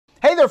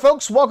there,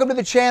 folks. Welcome to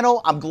the channel.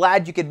 I'm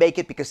glad you could make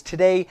it because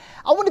today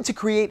I wanted to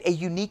create a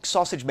unique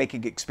sausage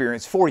making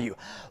experience for you.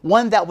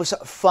 One that was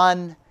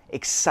fun,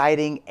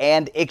 exciting,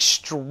 and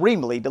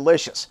extremely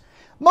delicious.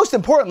 Most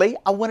importantly,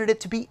 I wanted it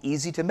to be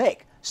easy to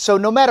make. So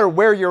no matter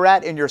where you're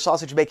at in your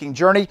sausage making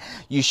journey,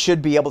 you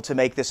should be able to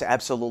make this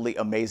absolutely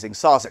amazing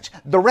sausage.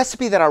 The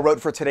recipe that I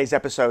wrote for today's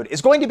episode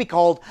is going to be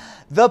called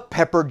the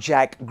Pepper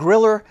Jack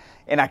Griller,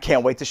 and I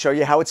can't wait to show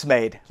you how it's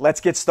made.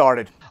 Let's get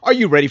started. Are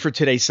you ready for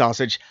today's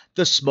sausage?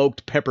 The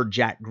smoked pepper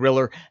jack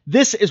griller.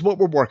 This is what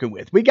we're working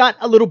with. We got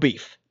a little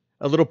beef,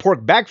 a little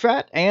pork back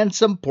fat, and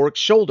some pork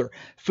shoulder.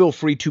 Feel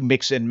free to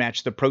mix and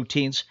match the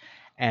proteins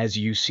as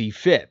you see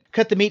fit.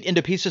 Cut the meat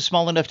into pieces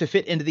small enough to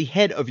fit into the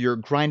head of your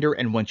grinder,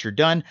 and once you're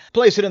done,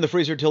 place it in the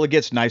freezer till it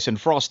gets nice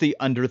and frosty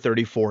under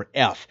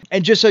 34F.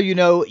 And just so you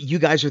know, you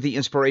guys are the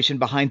inspiration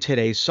behind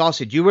today's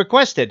sausage. You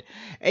requested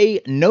a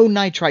no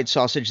nitrite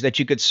sausage that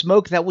you could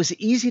smoke that was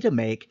easy to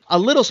make, a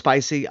little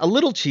spicy, a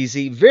little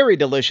cheesy, very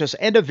delicious,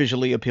 and a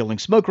visually appealing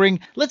smoke ring.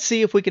 Let's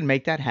see if we can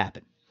make that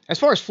happen. As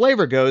far as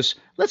flavor goes,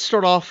 let's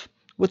start off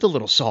with a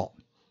little salt.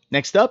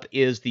 Next up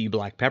is the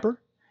black pepper,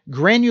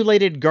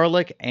 granulated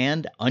garlic,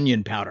 and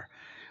onion powder.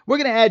 We're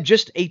going to add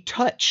just a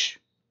touch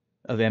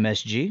of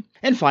MSG.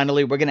 And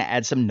finally, we're going to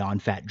add some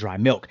non-fat dry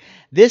milk.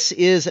 This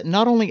is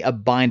not only a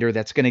binder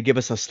that's going to give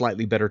us a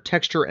slightly better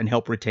texture and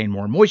help retain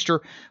more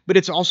moisture, but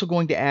it's also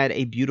going to add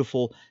a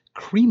beautiful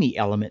creamy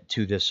element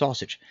to this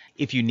sausage.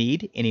 If you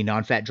need any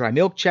non-fat dry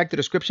milk, check the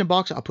description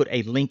box. I'll put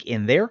a link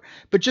in there.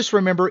 But just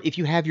remember, if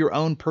you have your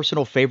own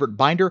personal favorite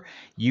binder,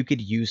 you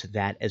could use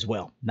that as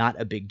well.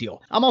 Not a big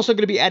deal. I'm also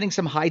going to be adding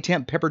some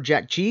high-temp pepper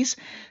jack cheese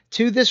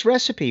to this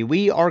recipe.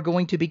 We are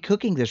going to be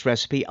cooking this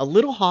recipe a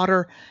little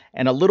hotter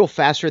and a little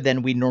faster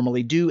than we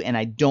normally do, and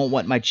I don't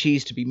want my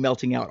cheese to be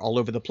melting out all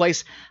over the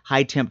place.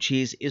 High-temp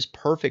cheese is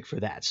perfect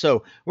for that.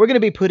 So we're going to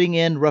be putting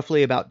in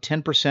roughly about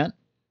 10%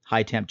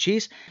 high-temp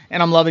cheese,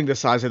 and I'm loving the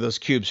size of those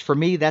cubes. For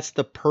me, that's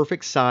the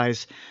perfect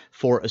size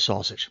for a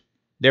sausage.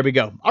 There we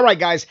go. All right,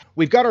 guys,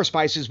 we've got our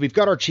spices, we've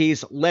got our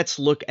cheese. Let's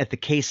look at the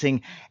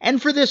casing. And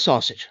for this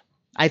sausage,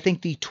 I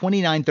think the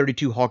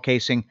 2932 Hall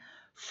casing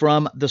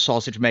from the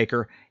Sausage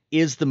Maker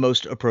is the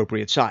most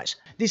appropriate size.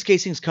 These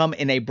casings come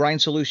in a brine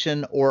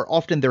solution, or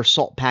often they're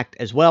salt packed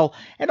as well,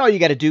 and all you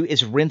got to do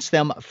is rinse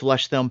them,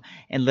 flush them,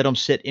 and let them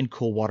sit in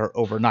cool water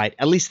overnight.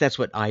 At least that's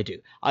what I do.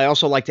 I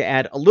also like to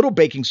add a little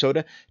baking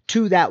soda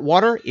to that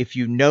water. If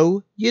you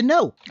know, you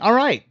know. All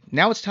right,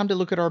 now it's time to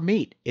look at our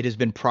meat. It has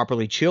been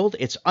properly chilled.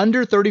 It's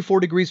under 34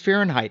 degrees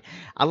Fahrenheit.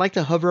 I like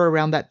to hover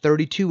around that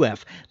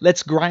 32F.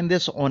 Let's grind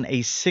this on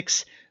a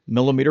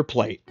 6mm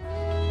plate.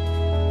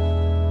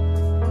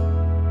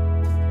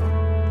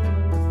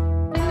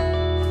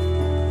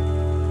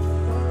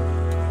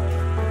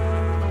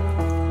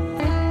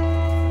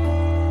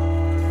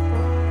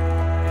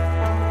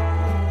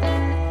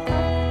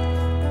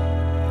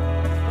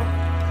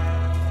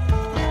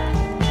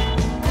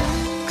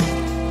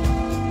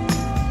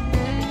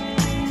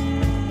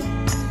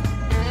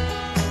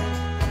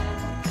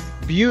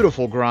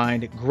 Beautiful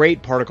grind,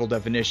 great particle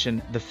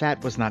definition, the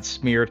fat was not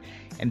smeared,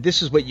 and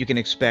this is what you can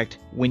expect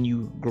when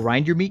you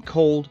grind your meat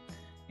cold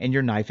and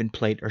your knife and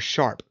plate are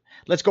sharp.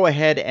 Let's go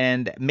ahead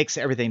and mix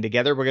everything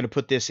together. We're going to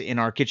put this in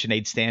our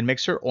KitchenAid stand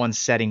mixer on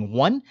setting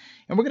 1,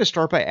 and we're going to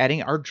start by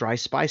adding our dry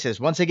spices.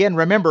 Once again,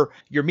 remember,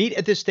 your meat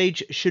at this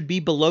stage should be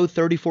below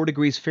 34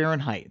 degrees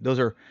Fahrenheit. Those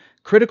are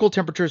critical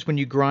temperatures when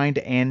you grind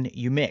and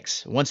you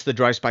mix. Once the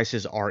dry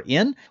spices are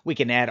in, we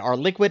can add our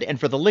liquid, and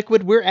for the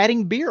liquid, we're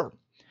adding beer.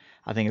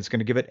 I think it's going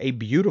to give it a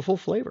beautiful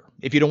flavor.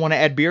 If you don't want to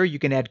add beer, you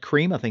can add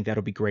cream. I think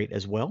that'll be great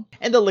as well.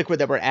 And the liquid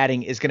that we're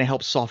adding is going to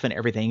help soften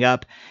everything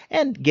up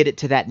and get it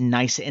to that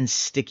nice and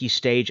sticky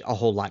stage a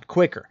whole lot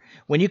quicker.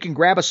 When you can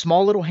grab a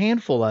small little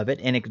handful of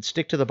it and it can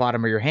stick to the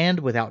bottom of your hand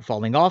without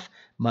falling off,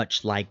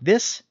 much like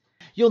this,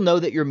 you'll know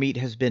that your meat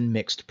has been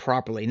mixed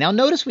properly. Now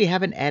notice we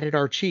haven't added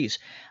our cheese.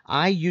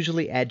 I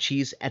usually add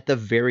cheese at the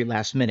very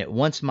last minute.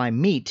 Once my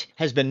meat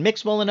has been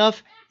mixed well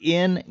enough,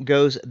 in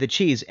goes the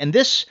cheese. And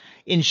this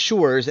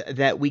ensures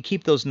that we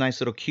keep those nice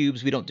little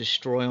cubes. We don't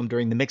destroy them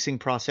during the mixing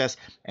process.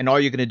 And all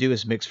you're going to do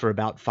is mix for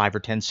about 5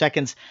 or 10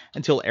 seconds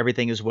until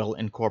everything is well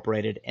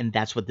incorporated. And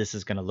that's what this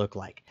is going to look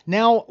like.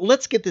 Now,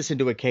 let's get this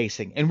into a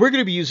casing. And we're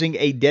going to be using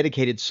a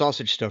dedicated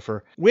sausage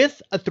stuffer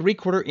with a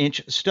 3/4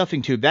 inch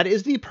stuffing tube. That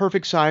is the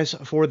perfect size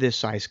for this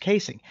size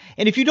casing.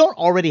 And if you don't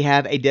already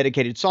have a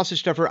dedicated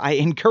sausage stuffer, I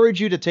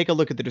encourage you to take a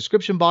look at the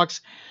description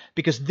box,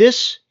 because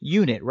this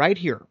unit right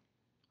here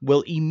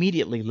will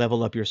immediately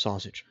level up your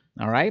sausage.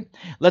 All right,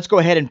 let's go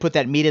ahead and put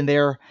that meat in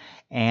there,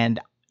 and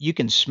you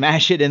can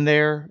smash it in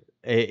there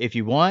if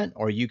you want,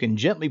 or you can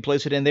gently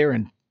place it in there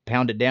and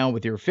pound it down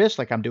with your fist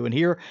like I'm doing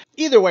here.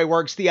 Either way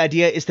works. The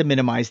idea is to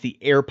minimize the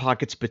air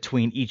pockets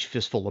between each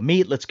fistful of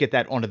meat. Let's get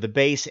that onto the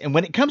base. And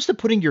when it comes to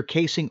putting your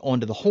casing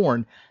onto the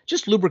horn,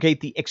 just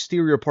lubricate the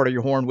exterior part of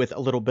your horn with a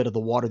little bit of the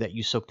water that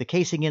you soak the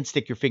casing in.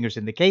 Stick your fingers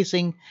in the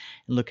casing,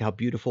 and look how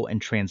beautiful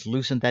and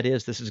translucent that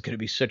is. This is going to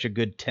be such a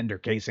good tender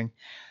casing.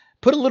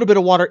 Put a little bit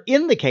of water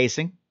in the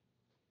casing,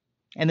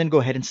 and then go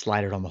ahead and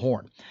slide it on the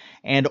horn.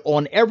 And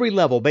on every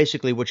level,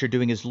 basically what you're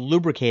doing is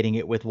lubricating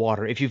it with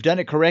water. If you've done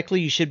it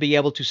correctly, you should be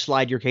able to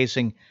slide your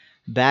casing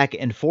back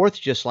and forth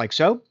just like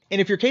so.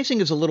 And if your casing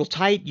is a little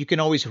tight, you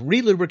can always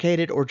re-lubricate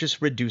it or just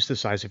reduce the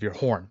size of your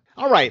horn.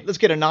 All right, let's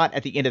get a knot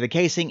at the end of the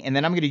casing, and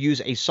then I'm going to use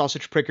a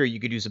sausage pricker. You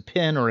could use a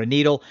pin or a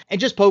needle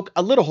and just poke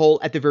a little hole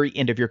at the very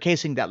end of your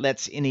casing that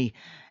lets any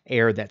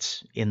air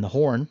that's in the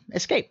horn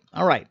escape.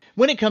 All right.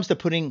 When it comes to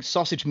putting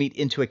sausage meat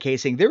into a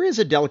casing, there is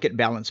a delicate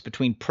balance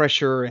between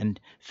pressure and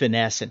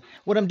finesse. And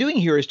what I'm doing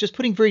here is just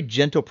putting very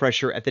gentle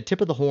pressure at the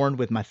tip of the horn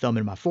with my thumb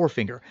and my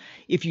forefinger.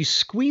 If you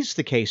squeeze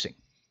the casing,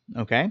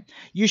 okay,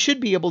 you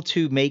should be able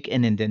to make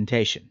an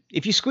indentation.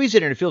 If you squeeze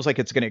it and it feels like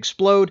it's going to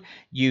explode,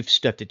 you've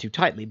stuffed it too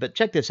tightly. But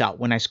check this out.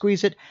 When I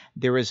squeeze it,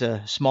 there is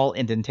a small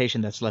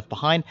indentation that's left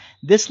behind.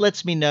 This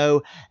lets me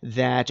know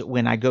that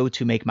when I go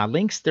to make my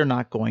links, they're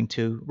not going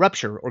to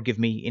rupture or give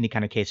me any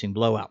kind of casing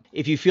blowout.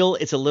 If you feel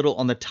it's a little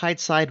on the tight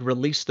side,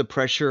 release the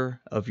pressure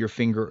of your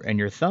finger and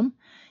your thumb.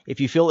 If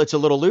you feel it's a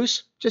little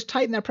loose, just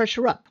tighten that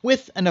pressure up.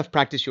 With enough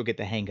practice, you'll get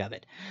the hang of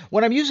it.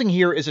 What I'm using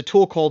here is a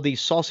tool called the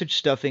Sausage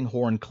Stuffing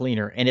Horn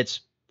Cleaner, and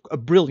it's a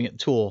brilliant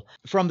tool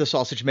from the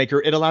sausage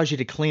maker. It allows you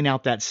to clean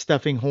out that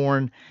stuffing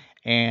horn,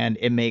 and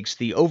it makes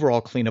the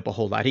overall cleanup a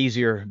whole lot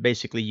easier.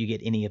 Basically, you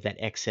get any of that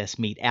excess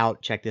meat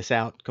out. Check this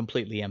out,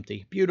 completely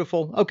empty.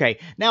 Beautiful. Okay,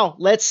 now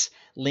let's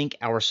link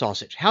our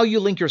sausage. How you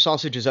link your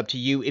sausage is up to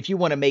you. If you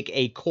want to make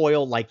a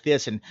coil like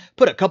this and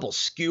put a couple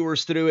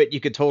skewers through it, you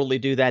could totally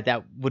do that.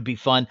 That would be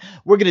fun.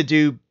 We're going to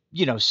do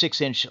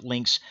 6-inch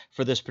links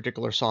for this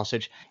particular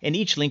sausage, and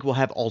each link will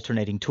have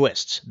alternating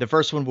twists. The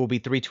first one will be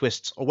 3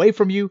 twists away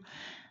from you.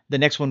 The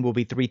next one will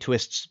be 3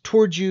 twists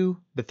towards you.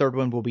 The third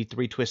one will be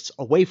 3 twists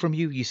away from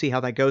you. You see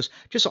how that goes?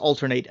 Just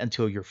alternate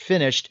until you're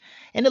finished.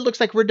 And it looks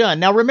like we're done.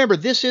 Now remember,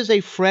 this is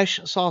a fresh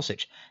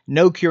sausage,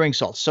 no curing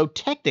salt. So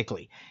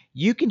technically,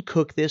 you can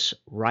cook this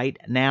right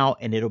now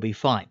and it'll be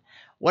fine.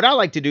 What I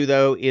like to do,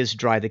 though, is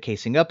dry the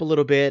casing up a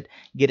little bit,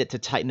 get it to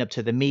tighten up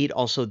to the meat.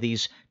 Also,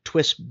 these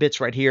twist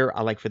bits right here,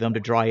 I like for them to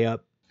dry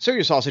up, so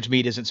your sausage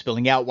meat isn't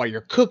spilling out while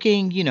you're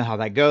cooking. You know how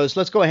that goes.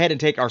 Let's go ahead and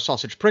take our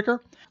sausage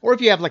pricker, or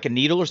if you have like a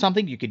needle or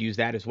something, you could use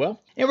that as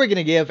well. And we're going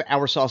to give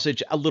our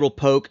sausage a little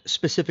poke,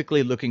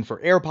 specifically looking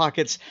for air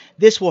pockets.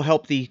 This will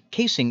help the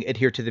casing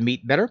adhere to the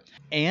meat better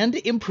and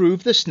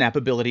improve the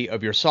snappability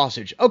of your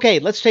sausage. Okay,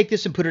 let's take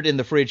this and put it in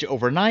the fridge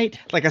overnight.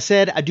 Like I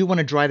said, I do want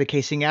to dry the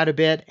casing out a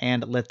bit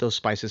and let those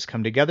spices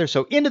come together.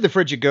 So into the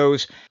fridge it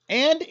goes,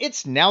 and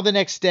it's now the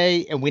next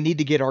day, and we need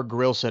to get our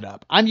grill set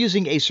up. I'm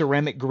using a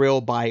ceramic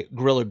grill by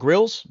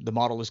Grills. The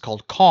model is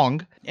called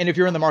Kong. And if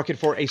you're in the market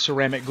for a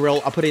ceramic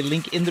grill, I'll put a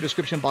link in the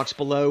description box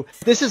below.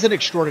 This is an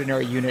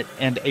extraordinary unit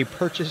and a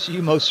purchase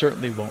you most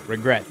certainly won't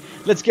regret.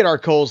 Let's get our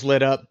coals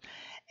lit up,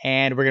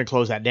 and we're going to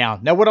close that down.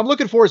 Now, what I'm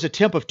looking for is a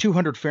temp of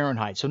 200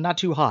 Fahrenheit, so not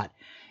too hot.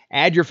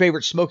 Add your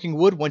favorite smoking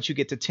wood once you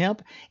get to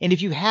temp. And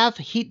if you have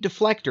heat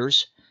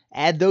deflectors,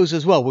 add those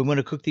as well. We want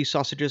to cook these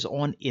sausages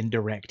on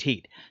indirect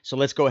heat. So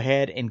let's go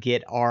ahead and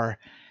get our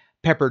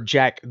pepper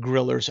jack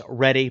grillers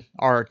ready.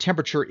 Our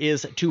temperature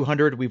is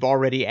 200. We've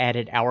already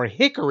added our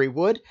hickory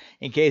wood,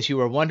 in case you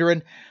were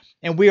wondering.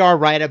 And we are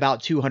right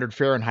about 200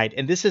 Fahrenheit.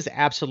 And this is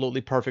absolutely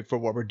perfect for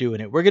what we're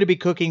doing. We're going to be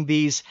cooking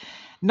these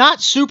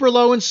not super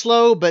low and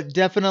slow, but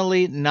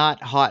definitely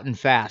not hot and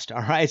fast.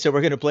 All right, so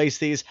we're going to place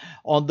these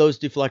on those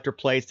deflector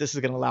plates. This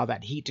is going to allow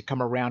that heat to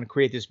come around and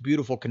create this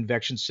beautiful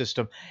convection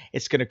system.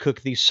 It's going to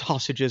cook these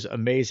sausages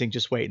amazing.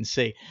 Just wait and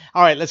see.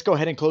 All right, let's go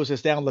ahead and close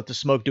this down. Let the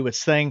smoke do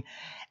its thing,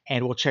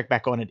 and we'll check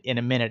back on it in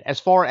a minute.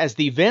 As far as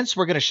the vents,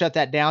 we're going to shut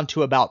that down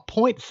to about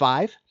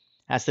 0.5.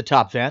 That's the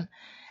top vent.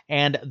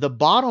 And the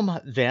bottom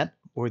vent,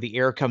 where the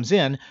air comes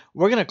in,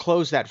 we're going to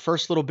close that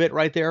first little bit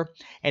right there.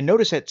 And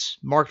notice it's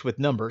marked with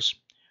numbers.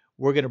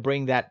 We're going to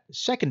bring that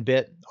second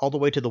bit all the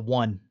way to the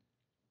 1.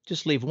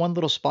 Just leave one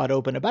little spot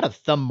open, about a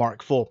thumb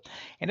mark full.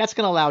 And that's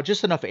going to allow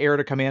just enough air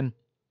to come in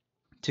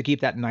to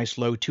keep that nice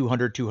low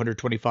 200,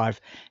 225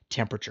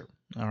 temperature.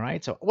 All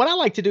right, so what I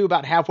like to do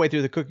about halfway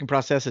through the cooking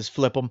process is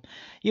flip them.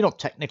 You don't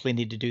technically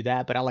need to do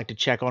that, but I like to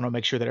check on them,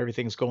 make sure that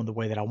everything's going the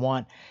way that I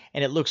want.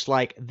 And it looks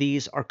like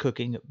these are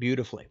cooking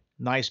beautifully.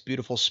 Nice,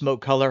 beautiful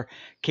smoke color.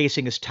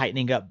 Casing is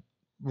tightening up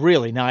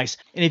really nice.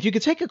 And if you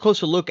could take a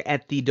closer look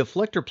at the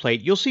deflector plate,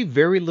 you'll see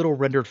very little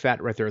rendered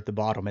fat right there at the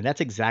bottom, and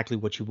that's exactly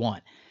what you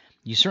want.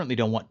 You certainly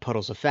don't want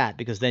puddles of fat,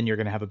 because then you're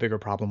going to have a bigger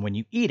problem when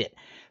you eat it.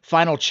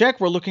 Final check,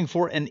 we're looking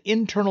for an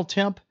internal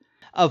temp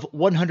of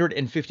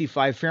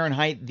 155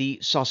 Fahrenheit. The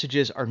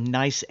sausages are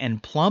nice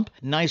and plump,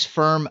 nice,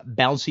 firm,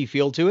 bouncy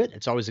feel to it.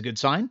 It's always a good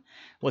sign.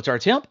 What's our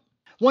temp?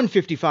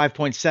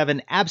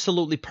 155.7,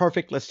 absolutely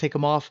perfect. Let's take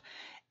them off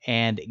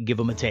and give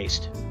them a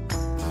taste.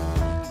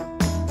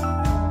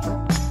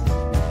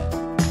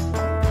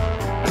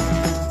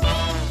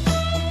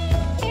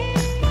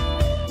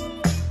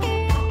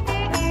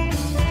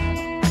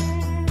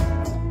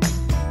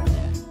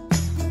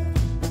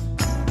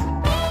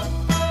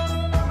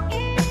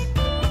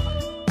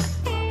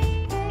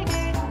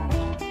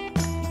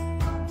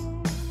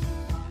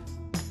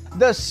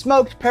 The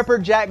smoked pepper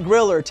jack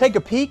griller. Take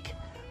a peek.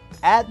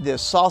 at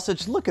this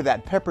sausage. Look at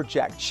that pepper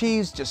jack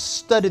cheese just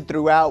studded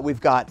throughout.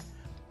 We've got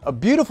a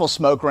beautiful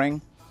smoke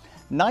ring,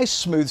 nice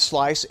smooth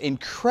slice,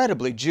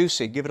 incredibly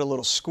juicy. Give it a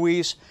little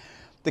squeeze.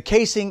 The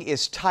casing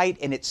is tight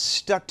and it's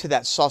stuck to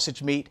that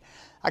sausage meat.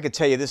 I can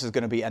tell you this is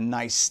going to be a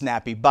nice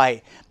snappy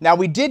bite. Now,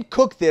 we did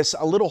cook this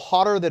a little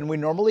hotter than we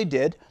normally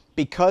did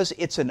because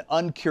it's an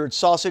uncured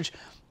sausage,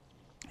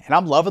 and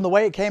I'm loving the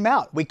way it came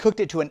out. We cooked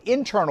it to an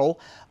internal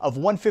of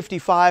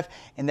 155,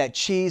 and that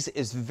cheese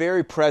is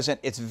very present.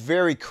 It's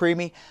very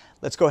creamy.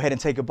 Let's go ahead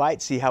and take a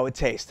bite, see how it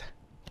tastes.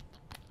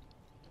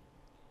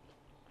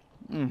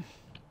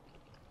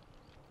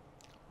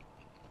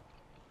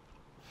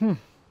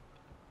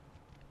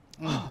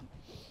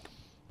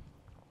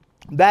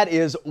 That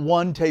is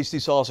one tasty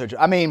sausage.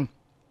 I mean,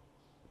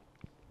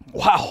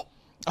 wow.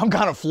 I'm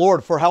kind of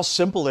floored for how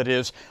simple it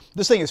is.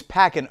 This thing is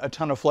packing a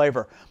ton of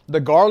flavor.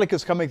 The garlic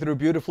is coming through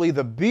beautifully.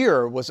 The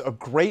beer was a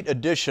great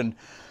addition.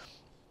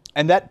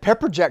 And that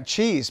pepper jack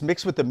cheese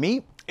mixed with the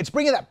meat, it's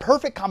bringing that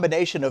perfect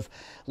combination of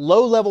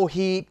low-level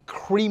heat,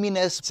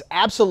 creaminess. It's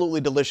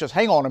absolutely delicious.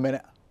 Hang on a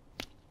minute.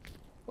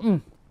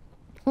 Woo!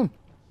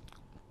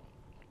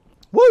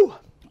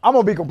 I'm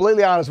going to be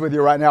completely honest with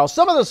you right now.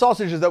 Some of the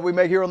sausages that we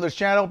make here on this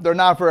channel, they're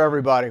not for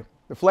everybody.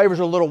 The flavors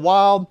are a little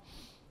wild.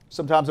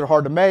 Sometimes they're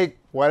hard to make,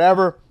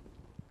 whatever.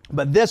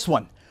 But this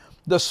one,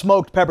 the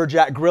smoked pepper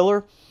jack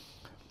griller,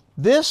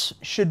 this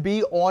should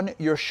be on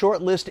your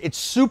short list. It's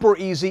super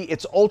easy.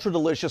 It's ultra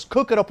delicious.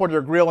 Cook it up on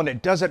your grill, and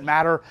it doesn't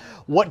matter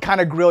what kind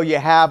of grill you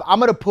have. I'm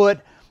going to put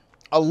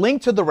a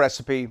link to the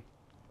recipe.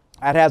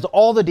 It has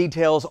all the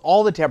details,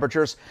 all the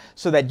temperatures,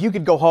 so that you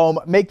could go home,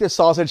 make this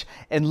sausage,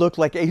 and look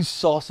like a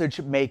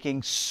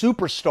sausage-making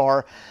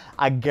superstar.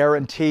 I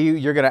guarantee you,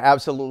 you're going to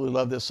absolutely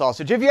love this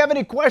sausage. If you have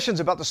any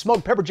questions about the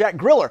smoked pepper jack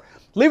griller,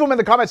 leave them in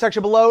the comment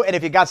section below. And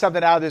if you got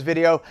something out of this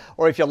video,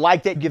 or if you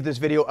liked it, give this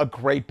video a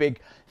great big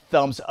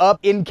thumbs up.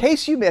 In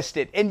case you missed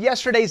it, in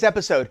yesterday's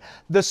episode,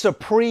 the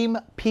Supreme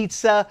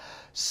Pizza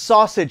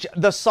sausage,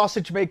 the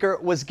sausage maker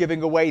was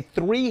giving away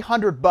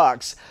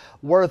 $300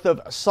 worth of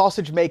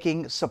sausage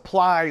making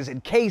supplies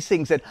and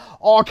casings and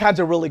all kinds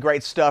of really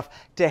great stuff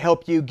to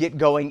help you get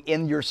going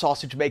in your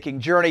sausage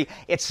making journey.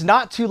 It's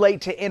not too late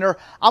to enter.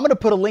 I'm going to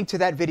put a link to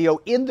that video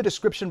in the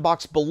description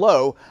box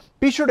below.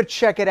 Be sure to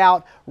check it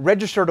out,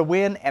 register to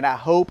win, and I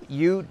hope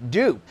you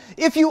do.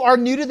 If you are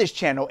new to this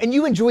channel and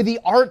you enjoy the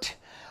art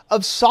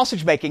of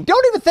sausage making,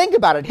 don't even think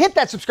about it. Hit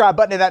that subscribe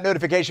button and that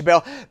notification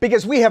bell,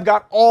 because we have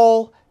got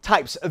all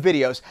types of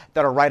videos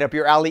that are right up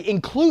your alley,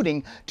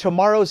 including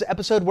tomorrow's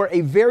episode where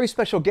a very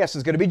special guest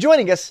is going to be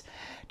joining us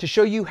to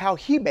show you how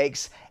he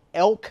makes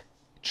elk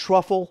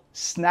truffle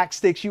snack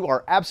sticks. You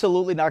are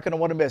absolutely not going to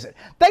want to miss it.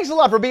 Thanks a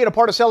lot for being a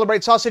part of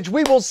Celebrate Sausage.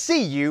 We will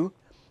see you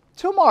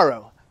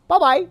tomorrow.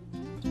 Bye-bye.